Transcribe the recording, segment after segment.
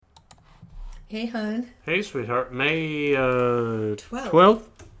Hey, hon. Hey, sweetheart. May 12. 12th,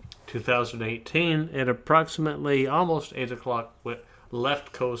 2018, at approximately almost 8 o'clock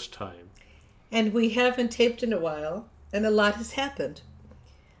left coast time. And we haven't taped in a while, and a lot has happened.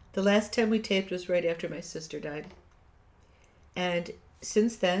 The last time we taped was right after my sister died. And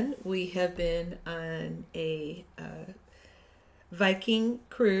since then, we have been on a Viking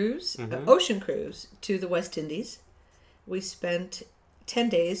cruise, ocean cruise, to the West Indies. We spent 10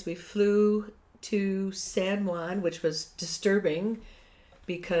 days. We flew to San Juan, which was disturbing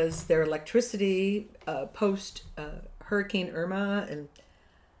because their electricity post Hurricane Irma and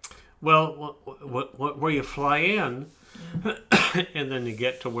Well, where you fly in, and then you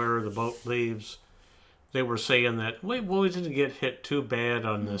get to where the boat leaves, they were saying that we didn't get hit too bad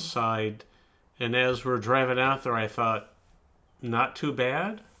on this side. And as we're driving out there, I thought, not too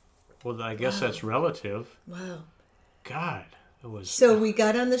bad? Well, I guess that's relative. wow. God, it was... So we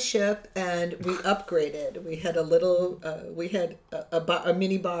got on the ship and we upgraded. We had a little, a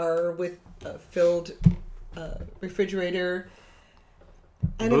mini bar with a filled refrigerator.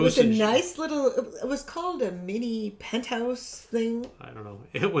 And it was a nice little, it was called a mini penthouse thing. I don't know.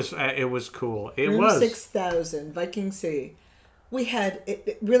 It was cool. It Room was 6,000, Viking Sea. We had,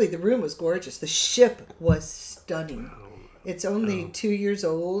 really, the room was gorgeous. The ship was stunning. It's only 2 years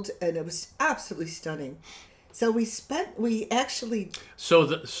old, and it was absolutely stunning. So we actually...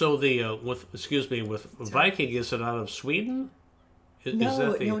 with Viking, is it out of Sweden?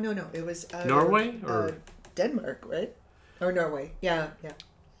 No. It was out Norway of, or Denmark, right? Or Norway. Yeah.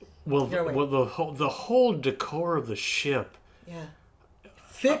 Norway. The whole decor of the ship. Yeah.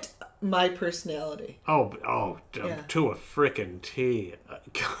 Fit my personality. To a frickin' T.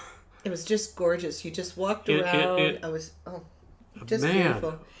 It was just gorgeous. You just walked around. Just man.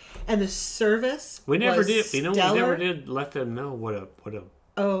 beautiful. And the service we never was did. stellar. We never did let them know what a.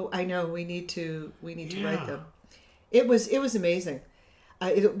 Oh, I know. We need to write them. It was amazing.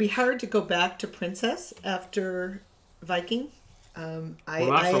 It'll be hard to go back to Princess after Viking.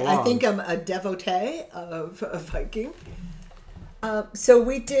 I think I'm a devotee of Viking. So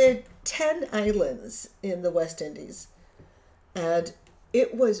we did 10 islands in the West Indies, and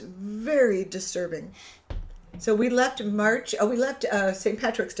it was very disturbing. So we left St.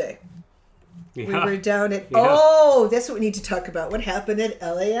 Patrick's Day. Yeah. We were down at, that's what we need to talk about. What happened at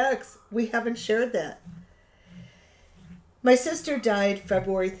LAX? We haven't shared that. My sister died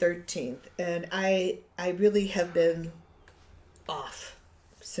February 13th, and I really have been off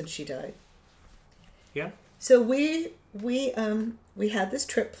since she died. Yeah. So we had this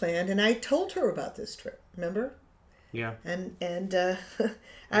trip planned, and I told her about this trip. Remember? Yeah. And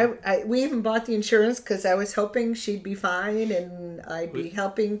we even bought the insurance because I was hoping she'd be fine and I'd be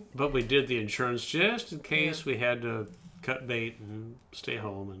helping. But we did the insurance just in case we had to cut bait and stay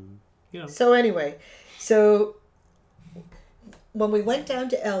home and. So anyway, when we went down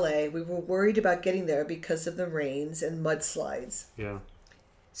to LA, we were worried about getting there because of the rains and mudslides. Yeah.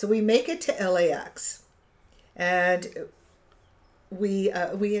 So we make it to LAX, and we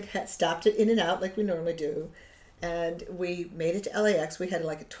had stopped at In-N-Out like we normally do, and we made it to LAX. We had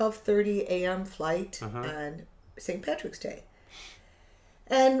like a 12:30 a.m. flight on St. Patrick's Day,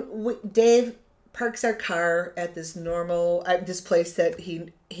 and Dave parks our car at this this place that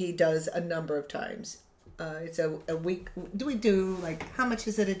he does a number of times. It's a week. Do we do how much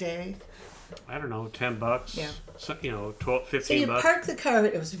is it a day? I don't know, $10. Yeah. So, 12, 15 So you bucks. park the car.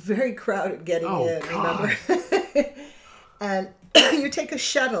 It was very crowded getting in. God. Remember? And you take a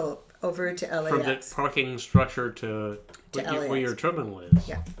shuttle over to LAX. From the parking structure to where your terminal is.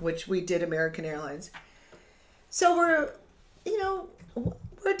 Yeah, which we did American Airlines. So we're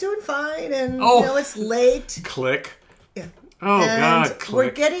doing fine, and it's late. Click. Yeah. Oh, and God, click.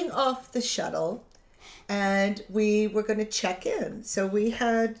 we're getting off the shuttle, and we were going to check in. So we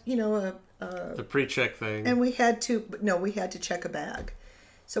had, the pre-check thing. and we had to check a bag.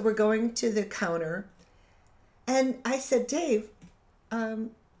 So we're going to the counter, and I said, Dave,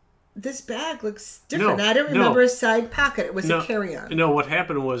 this bag looks different. I don't remember a side pocket. It was a carry-on. No, what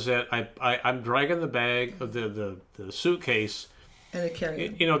happened was that I'm dragging the bag of the suitcase. And the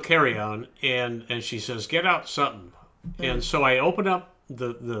carry-on. Carry-on, and she says, get out something. And so I open up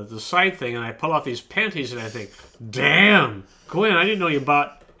the side thing, and I pull out these panties, and I think, damn, Gwen, I didn't know you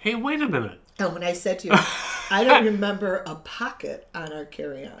bought... Hey, wait a minute. And when I said to you, I don't remember a pocket on our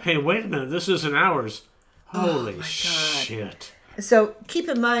carry-on. Hey, wait a minute, this isn't ours. Holy shit. So keep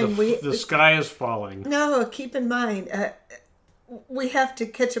in mind, the sky is falling. No, keep in mind, we have to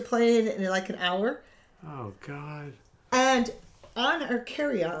catch a plane in like an hour. Oh, God. And on our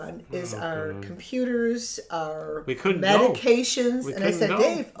carry-on is our God. computers, our We couldn't go. medications. We And I couldn't said, go.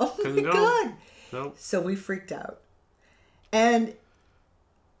 Dave, oh Couldn't my go. God. Nope. So we freaked out. And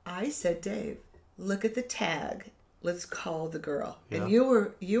I said, Dave, look at the tag. Let's call the girl. Yeah. And you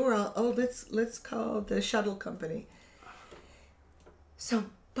were all, oh, let's call the shuttle company. So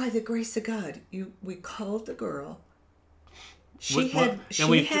by the grace of God, we called the girl. She had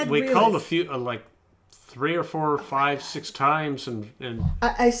we realized, called a few like 3 or 4 or 5, 6 times, and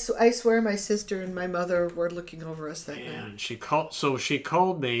I swear my sister and my mother were looking over us that night. and she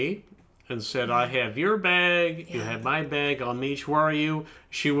called me and said, I have your bag, you have my bag, I'll meet you. Where are you?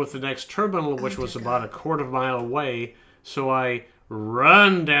 She was the next terminal, which was about a quarter mile away. So I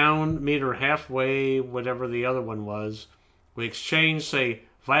run down, meet her halfway, whatever the other one was. We exchange, say,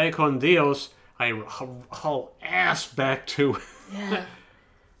 Vaya con Dios. I haul ass back to, Yeah.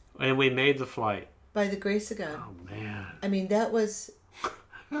 and we made the flight. By the grace of God. Oh, man. I mean, that was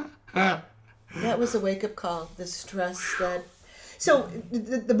a wake-up call. The stress that... So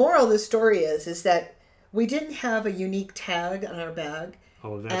the moral of the story is that we didn't have a unique tag on our bag.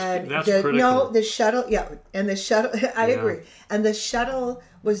 Oh, And that's the, critical. no, the shuttle, and the shuttle, I Yeah. agree. And the shuttle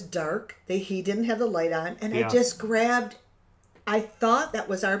was dark. He didn't have the light on. And Yeah. I just grabbed, I thought that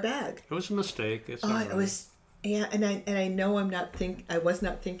was our bag. It was a mistake. It's Oh, all it right. was, yeah. And I know I was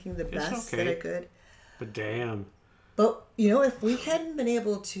not thinking the best that okay. I could. But damn. But, if we hadn't been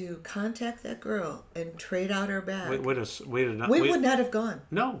able to contact that girl and trade out our bag, We would not have gone.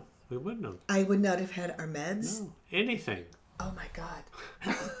 No, we wouldn't have. I would not have had our meds. No, anything. Oh my God.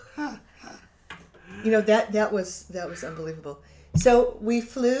 that was unbelievable. So we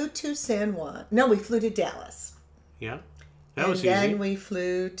flew to San Juan. No, we flew to Dallas. Yeah. That And was then easy. we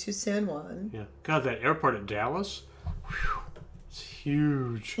flew to San Juan. Yeah. God, that airport at Dallas, whew, it's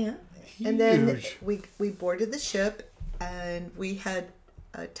huge. Yeah. And then Huge. we boarded the ship and we had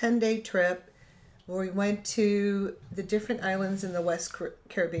a 10-day trip where we went to the different islands in the West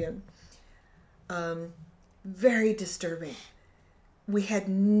Caribbean. Very disturbing. We had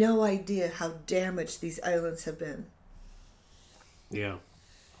no idea how damaged these islands have been. Yeah.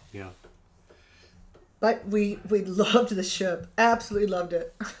 Yeah. But we loved the ship. Absolutely loved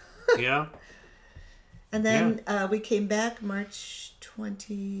it. Yeah. And then we came back March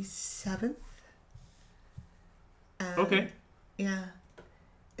 27th. Okay. Yeah.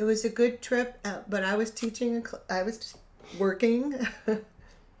 It was a good trip, but I was teaching, I was working.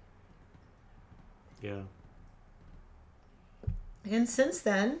 Yeah. And since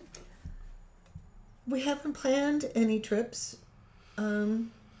then, we haven't planned any trips.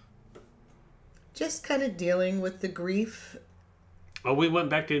 Just kind of dealing with the grief. Oh, we went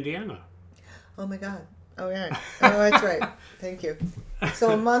back to Indiana. Oh my God. Oh yeah. Oh, that's right. Thank you.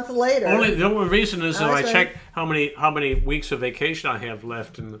 So a month later. The only reason is that Oh, I that's checked how many weeks of vacation I have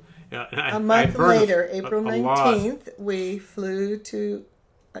left, and A month later, April a lot. 19th, we flew to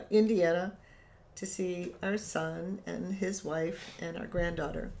Indiana to see our son and his wife and our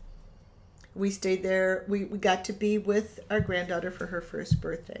granddaughter. We stayed there. We got to be with our granddaughter for her first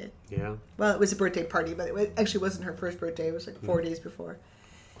birthday. Yeah. Well, it was a birthday party, but it actually wasn't her first birthday. It was like 4 days before.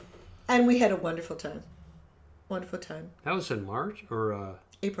 And we had a wonderful time. Wonderful time. That was in March or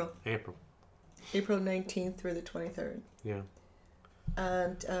April. April. April 19th through the 23rd. Yeah.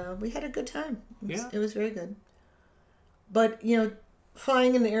 And we had a good time. It was Yeah. very good. But,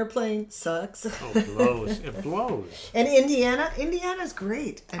 flying in the airplane sucks. Oh, it blows. It blows. And Indiana's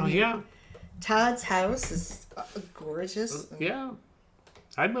great. I mean, Yeah. Todd's house is gorgeous. Yeah.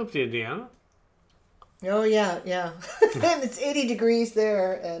 I'd move to Indiana. Oh, yeah. And it's 80 degrees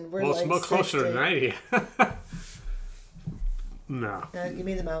there, and we're Well, like it's much closer 60. to 90. No. Give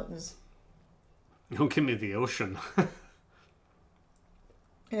me the mountains. Don't give me the ocean.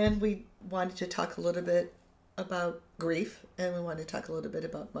 And we wanted to talk a little bit about grief, and we wanted to talk a little bit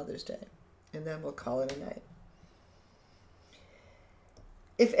about Mother's Day. And then we'll call it a night.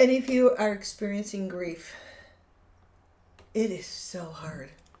 If any of you are experiencing grief, it is so hard.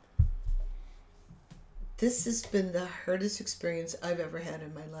 This has been the hardest experience I've ever had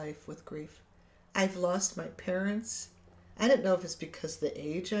in my life with grief. I've lost my parents. I don't know if it's because of the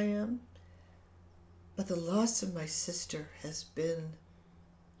age I am, but the loss of my sister has been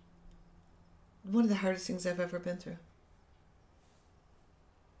one of the hardest things I've ever been through.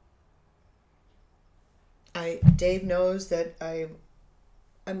 Dave knows that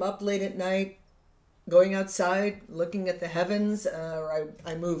I'm up late at night, going outside, looking at the heavens, or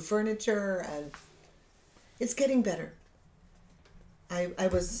I move furniture, and it's getting better. I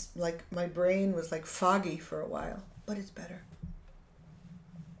was like, my brain was like foggy for a while, but it's better.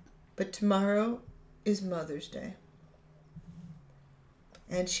 But tomorrow is Mother's Day.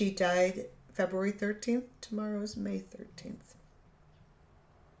 And she died February 13th. Tomorrow is May 13th.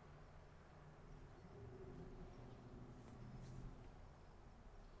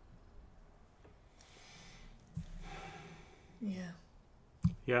 Yeah.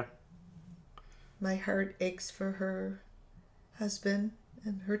 Yeah. My heart aches for her husband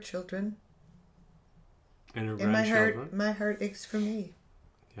and her children. And her And grandchildren. my heart aches for me.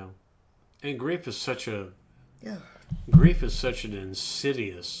 Yeah. And grief is such an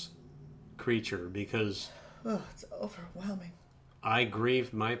insidious creature because Oh, it's overwhelming. I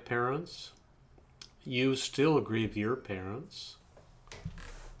grieved my parents. You still grieve your parents.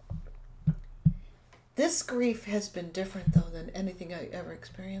 This grief has been different though than anything I ever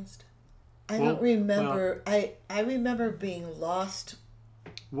experienced. I Well, don't remember. I remember being lost.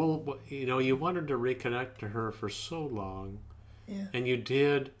 Well, you wanted to reconnect to her for so long, Yeah, and you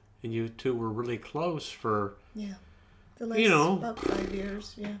did, and you two were really close for, yeah. The last about 5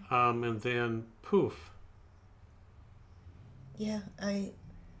 years. Yeah, and then poof. yeah.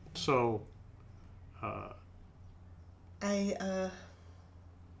 So,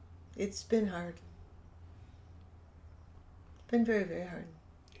 It's been hard. It's been very, very hard.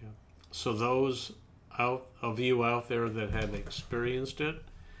 yeah. So those of you out there that have experienced it,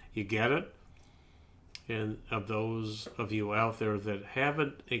 you get it. And of those of you out there that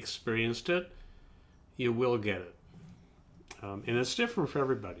haven't experienced it, you will get it. And it's different for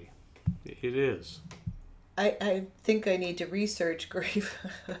everybody. It is. I think I need to research grief.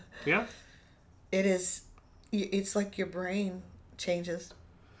 Yeah. It is. It's like your brain changes.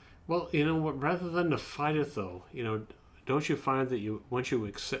 Well, rather than to fight it, though, don't you find that once you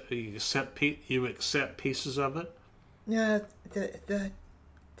accept pieces of it? Yeah, the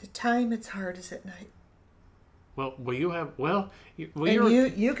time it's hard is at night.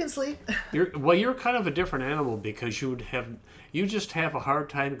 You can sleep. You're kind of a different animal because you just have a hard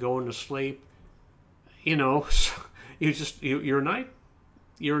time going to sleep. You're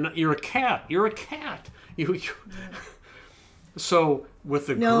a cat. You're a cat. So with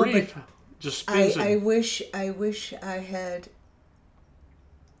the grief, just spins I wish I had.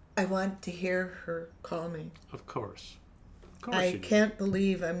 I want to hear her call me. Of course. I can't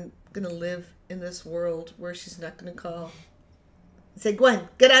believe I'm going to live in this world where she's not going to call. Say, Gwen,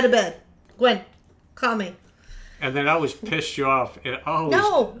 get out of bed. Gwen, call me. And that always pissed you off. It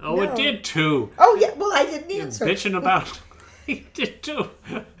did too. Oh, yeah. Well, I didn't answer. Bitching about you did too.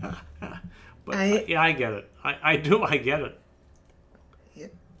 But I get it. I get it. Yeah.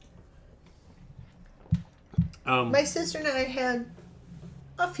 Um, My sister and I had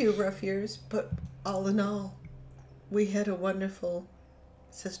a few rough years, but all in all, we had a wonderful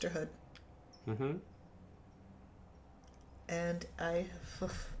sisterhood. Mm-hmm. And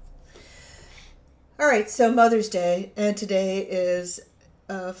all right, so Mother's Day, and today is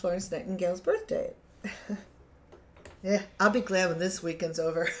Florence Nightingale's birthday. Yeah, I'll be glad when this weekend's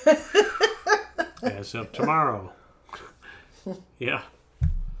over. As of tomorrow. Yeah.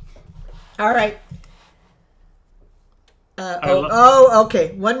 All right.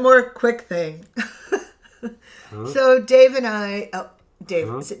 Okay. One more quick thing. Huh? So Dave and I,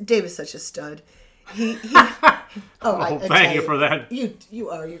 Dave is such a stud. Thank you for that.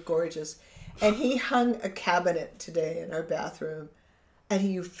 You're gorgeous. And he hung a cabinet today in our bathroom, and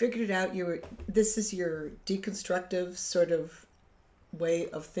you figured it out. This is your deconstructive sort of way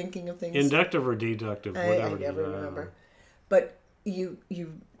of thinking of things. Inductive or deductive, whatever. I never remember. But you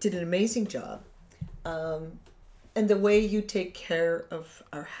did an amazing job. And the way you take care of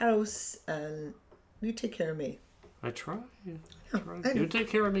our house, and you take care of me. I try. You take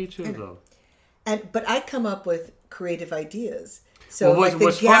care of me too, though. But I come up with creative ideas. So well, like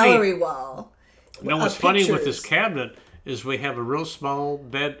the gallery wall. What's funny with this cabinet is we have a real small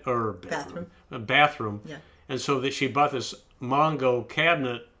bathroom. Yeah. And so that she bought this Mongo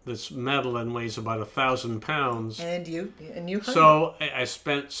cabinet that's metal and weighs about 1,000 pounds. And you So I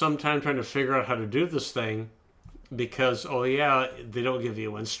spent some time trying to figure out how to do this thing because they don't give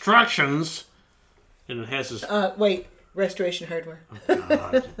you instructions, and it has this. Restoration Hardware. Oh,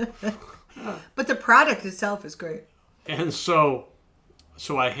 God. But the product itself is great. And so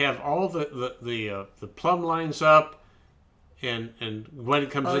I have all the plumb lines up, and Gwen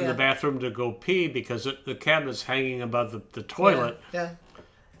comes in the bathroom to go pee because the cabinet's hanging above the toilet,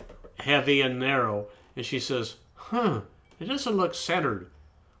 heavy and narrow, and she says, it doesn't look centered.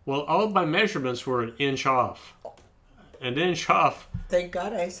 Well, all my measurements were an inch off. An inch off. Thank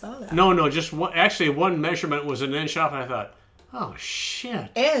God I saw that. No, just one. Actually, one measurement was an inch off, and I thought, oh shit.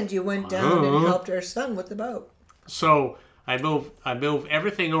 And you went down and helped our son with the boat. So I move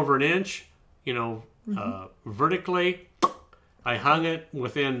everything over an inch, vertically, I hung it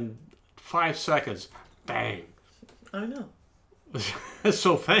within 5 seconds. Bang. I know.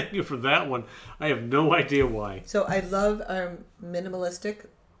 So thank you for that one. I have no idea why. So I love our minimalistic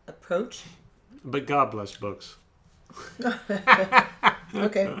approach. But God bless books.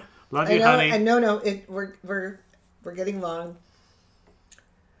 Okay. Love you, honey. I know. We're getting long.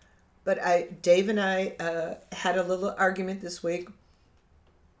 But Dave and I had a little argument this week.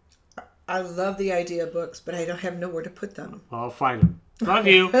 I love the idea of books, but I don't have nowhere to put them. I'll find them. Love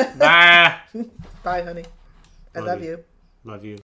you. Bye. Bye, honey. I love you. Love you.